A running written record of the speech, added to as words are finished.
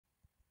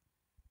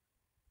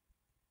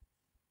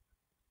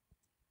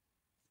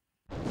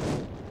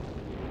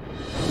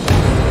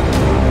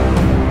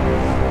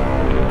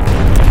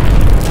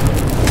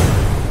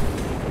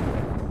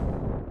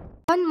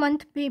1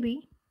 month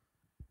baby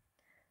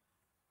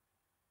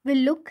will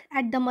look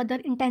at the mother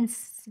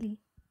intensely.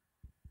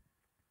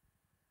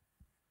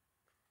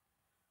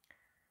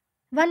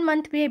 1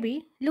 month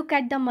baby look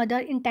at the mother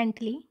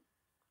intently.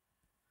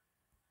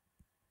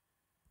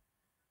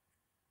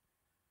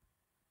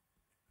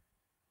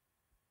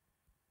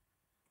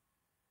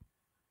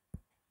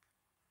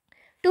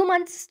 2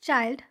 months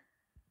child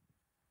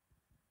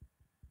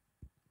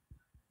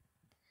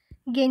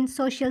gains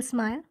social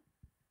smile.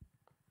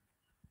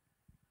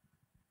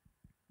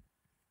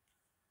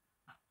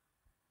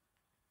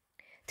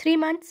 3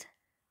 months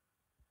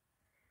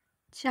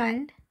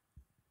child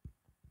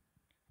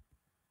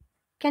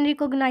can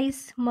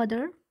recognize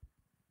mother.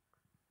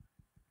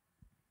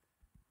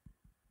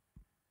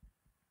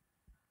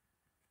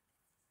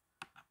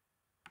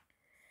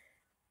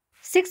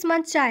 6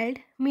 month child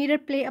mirror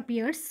play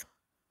appears.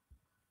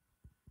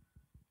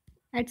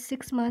 At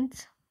 6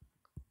 months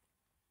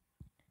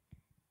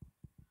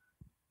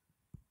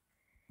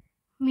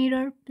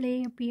mirror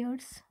play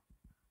appears.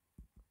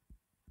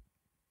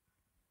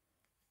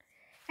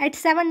 At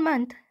 7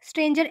 month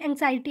stranger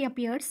anxiety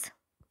appears.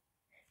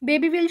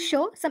 Baby will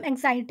show some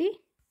anxiety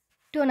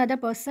to another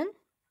person.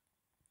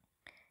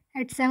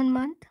 At 7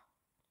 month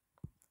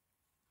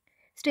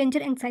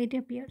stranger anxiety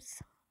appears.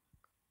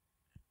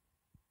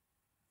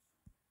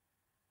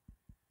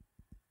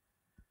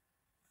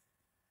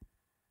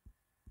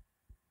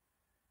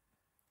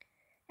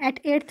 At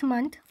 8th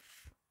month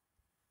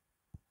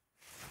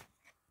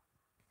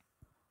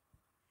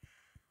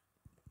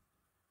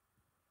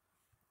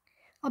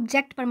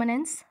object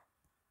permanence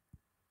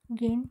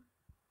gain.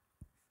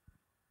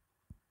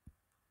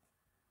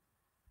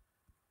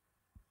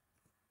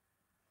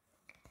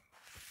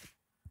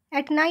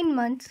 At 9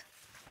 months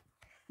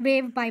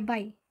wave bye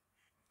bye.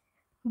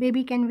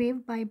 Baby can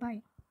wave bye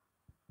bye.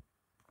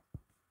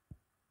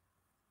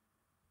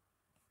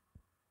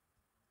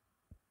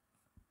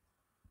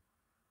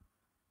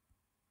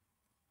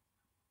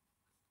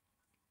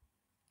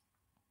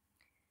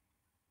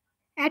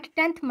 At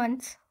 10th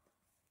month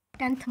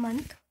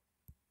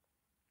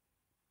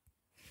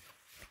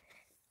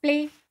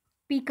play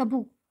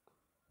peekaboo.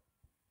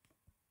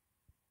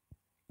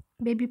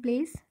 Baby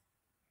plays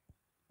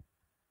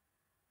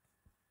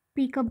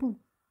peekaboo.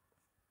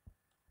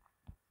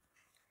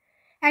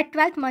 At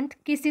 12th month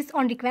kisses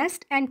on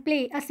request and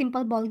play a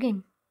simple ball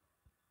game.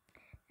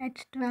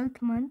 At 12th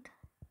month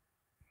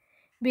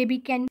baby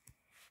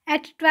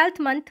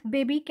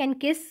can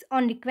kiss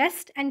on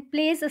request and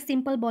plays a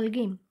simple ball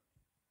game.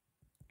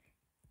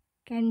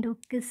 Can do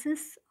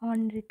kisses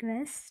on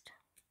request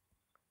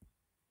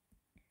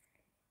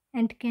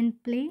and can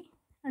play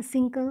a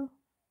simple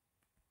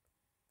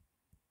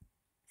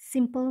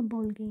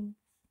ball game.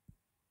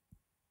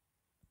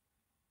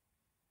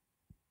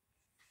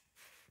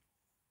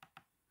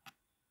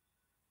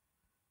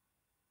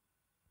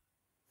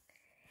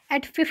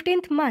 At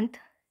 15th month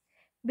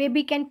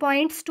baby can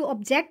points to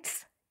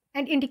objects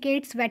and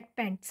indicates wet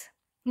pants,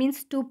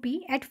 means to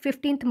pee at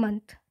 15th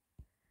month.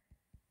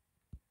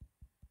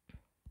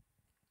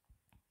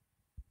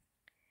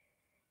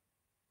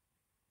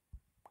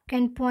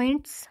 Can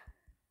points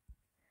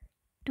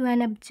to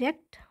an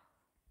object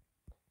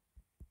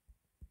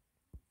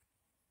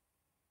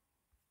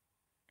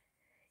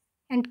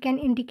and can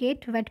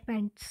indicate wet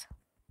pants.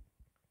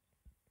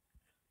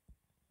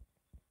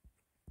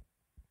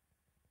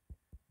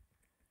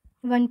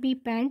 One pee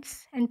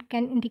pants and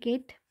can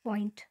indicate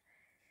point.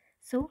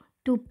 So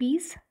 2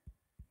 peas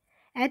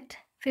at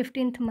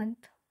 15th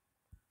month.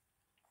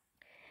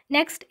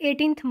 Next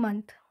 18th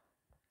month.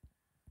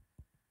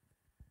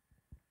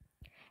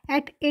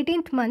 At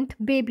 18th month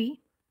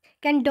baby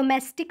can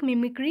domestic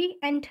mimicry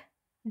and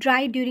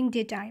dry during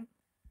daytime.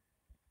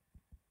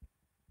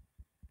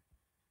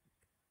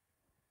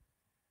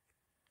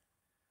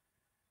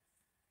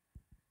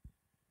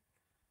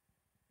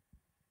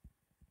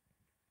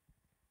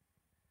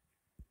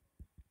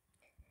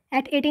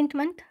 At 18th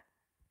month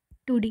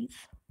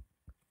 2Ds,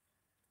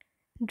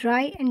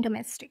 dry and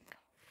domestic.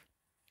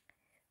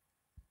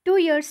 2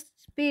 years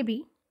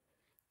baby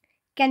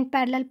can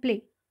parallel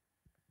play.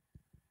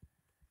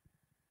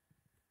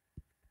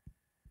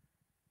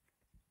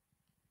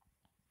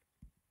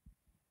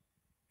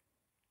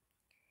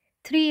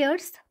 3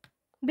 years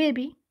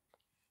baby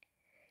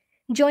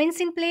joins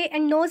in play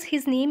and knows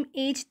his name,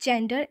 age,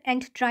 gender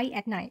and try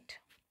at night.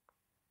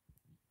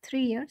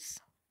 3 years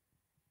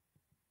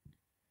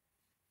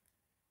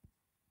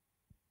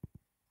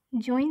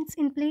joins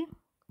in play.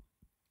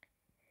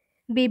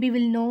 Baby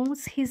will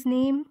knows his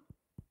name,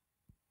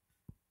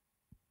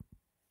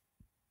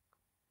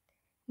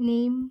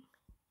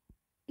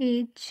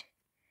 age,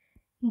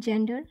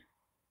 gender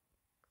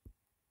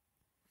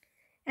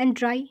and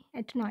dry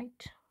at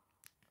night.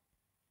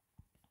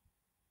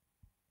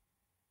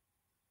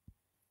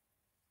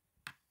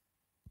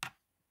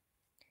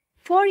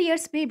 4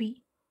 years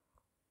baby,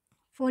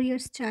 4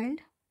 years child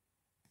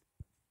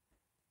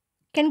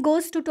can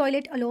goes to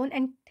toilet alone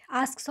and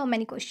ask so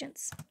many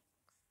questions.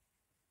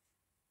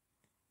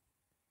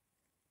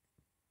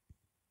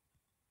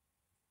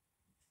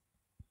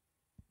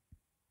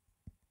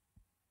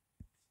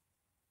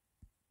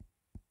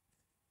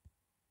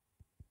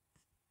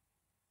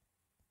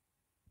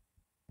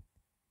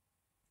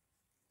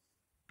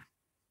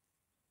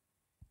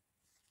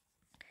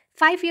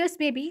 5 years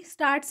baby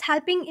starts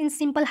helping in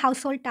simple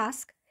household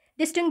tasks,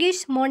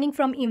 distinguish morning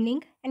from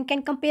evening, and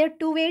can compare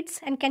two weights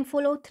and can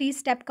follow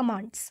three-step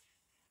commands.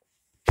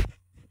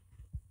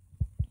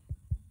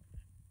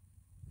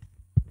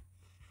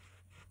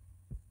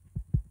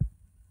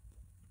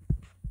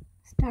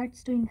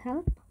 Starts doing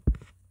help.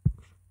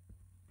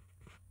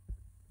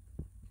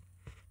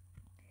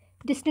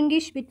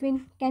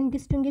 Can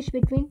distinguish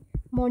between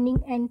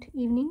morning and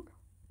evening.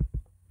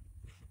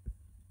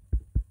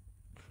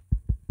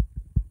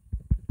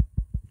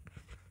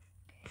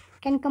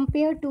 Can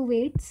compare two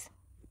weights.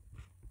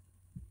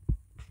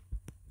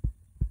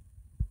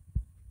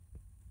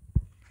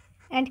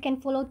 And can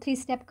follow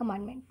three-step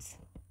commandments.